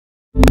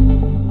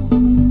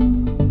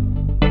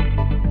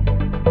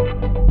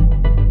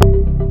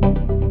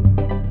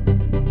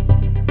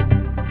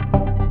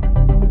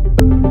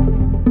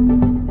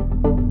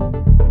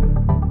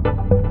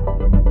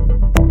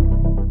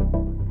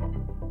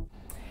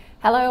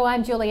Hello,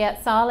 I'm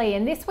Juliette Sarli.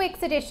 In this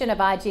week's edition of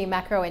IG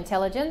Macro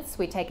Intelligence,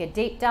 we take a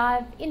deep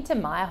dive into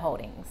Myer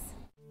Holdings.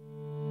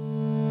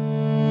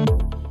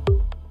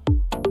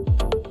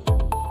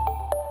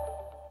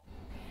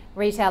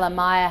 Retailer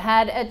Myer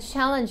had a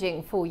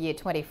challenging full year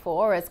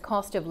 24 as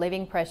cost of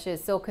living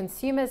pressures saw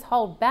consumers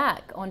hold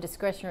back on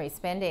discretionary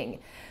spending.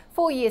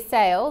 Full year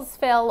sales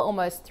fell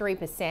almost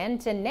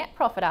 3% and net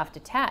profit after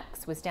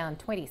tax was down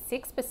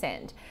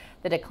 26%.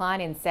 The decline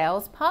in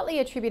sales partly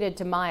attributed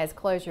to Myer's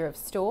closure of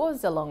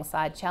stores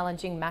alongside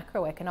challenging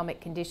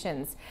macroeconomic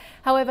conditions.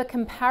 However,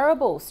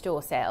 comparable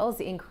store sales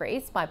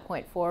increased by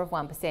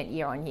 0.4%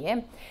 year on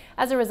year.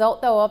 As a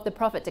result, though, of the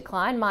profit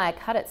decline, Myer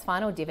cut its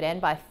final dividend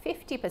by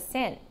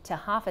 50% to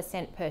 ½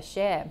 cent per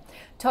share.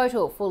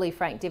 Total fully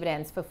franked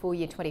dividends for full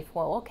year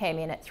 24 came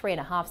in at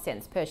 3.5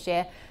 cents per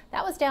share.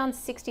 That was down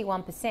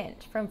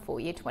 61% from full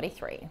year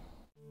 23.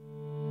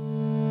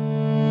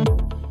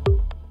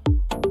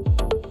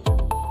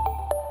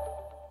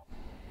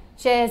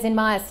 Shares in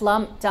Myer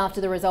slumped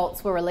after the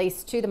results were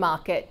released to the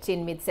market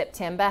in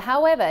mid-September.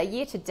 However,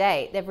 year to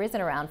date, they've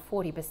risen around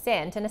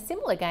 40% and a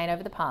similar gain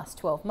over the past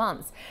 12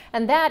 months.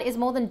 And that is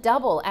more than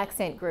double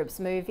Accent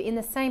Group's move in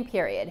the same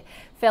period.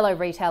 Fellow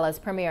retailers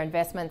Premier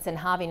Investments and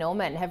Harvey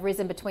Norman have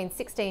risen between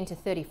 16 to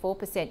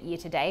 34% year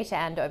to date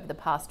and over the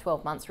past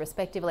 12 months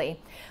respectively.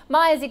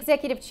 Myer's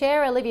Executive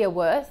Chair Olivia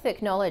Wirth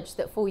acknowledged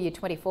that full year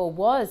 24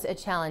 was a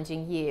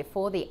challenging year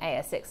for the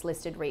ASX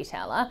listed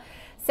retailer,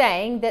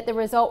 saying that the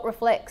result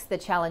reflects the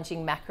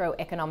challenging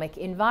macroeconomic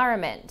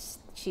environment.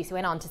 She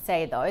went on to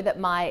say, though, that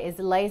Myer is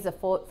laser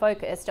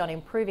focused on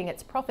improving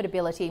its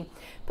profitability,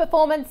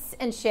 performance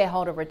and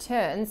shareholder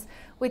returns,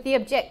 with the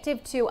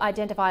objective to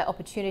identify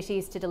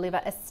opportunities to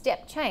deliver a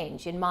step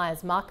change in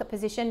Myer's market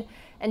position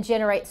and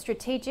generate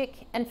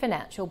strategic and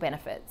financial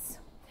benefits.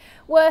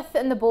 Wirth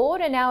and the board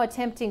are now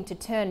attempting to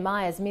turn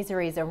Myer's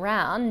miseries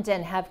around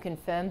and have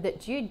confirmed that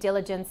due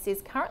diligence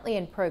is currently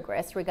in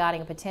progress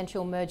regarding a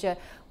potential merger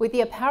with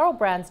the apparel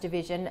brands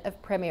division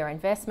of Premier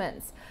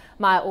Investments.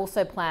 Myer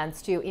also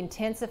plans to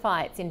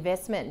intensify its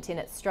investment in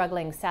its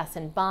struggling Sass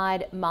 &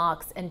 Bide,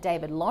 Marks and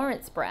David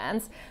Lawrence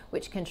brands,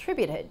 which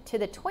contributed to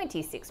the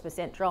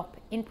 26% drop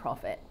in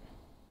profit.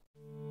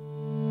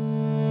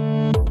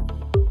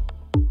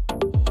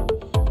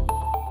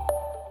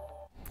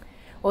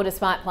 Well,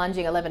 despite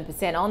plunging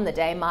 11% on the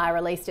day Myer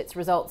released its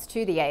results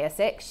to the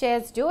ASX,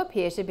 shares do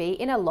appear to be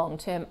in a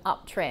long-term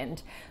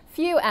uptrend.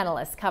 Few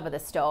analysts cover the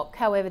stock.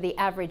 However, the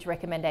average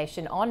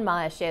recommendation on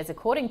Myer shares,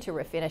 according to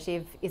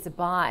Refinitiv, is a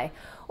buy.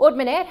 Ord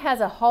Minnett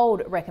has a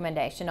hold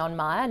recommendation on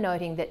Myer,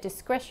 noting that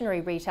discretionary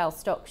retail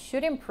stocks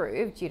should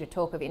improve due to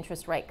talk of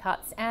interest rate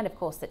cuts and, of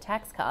course, the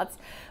tax cuts.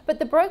 But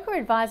the broker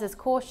advises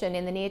caution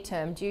in the near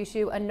term due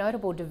to a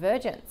notable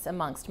divergence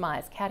amongst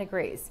Myer's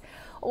categories.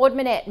 Ord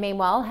Minnett,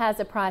 meanwhile, has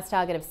a price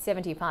target of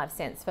 75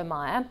 cents for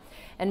Myer,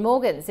 and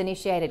Morgans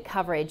initiated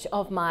coverage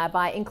of Myer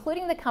by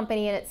including the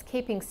company in its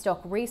Keeping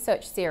Stock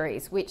research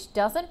series, which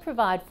doesn't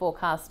provide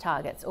forecast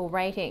targets or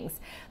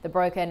ratings. The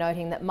broker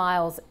noting that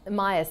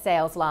Myer's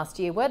sales last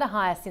year were the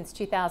highest since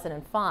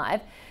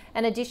 2005,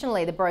 and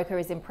additionally, the broker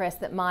is impressed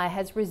that Myer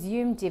has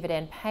resumed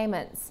dividend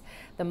payments.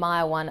 The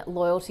Myer One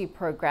loyalty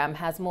program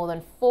has more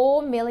than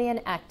 4 million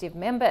active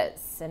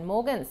members, and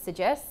Morgan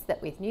suggests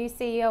that with new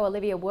CEO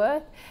Olivia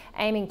Wirth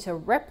aiming to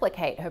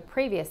replicate her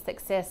previous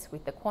success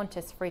with the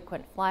Qantas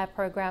frequent flyer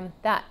program,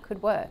 that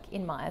could work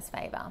in Myer's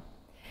favour.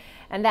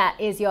 And that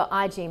is your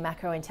IG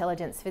Macro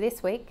Intelligence for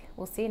this week.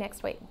 We'll see you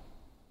next week.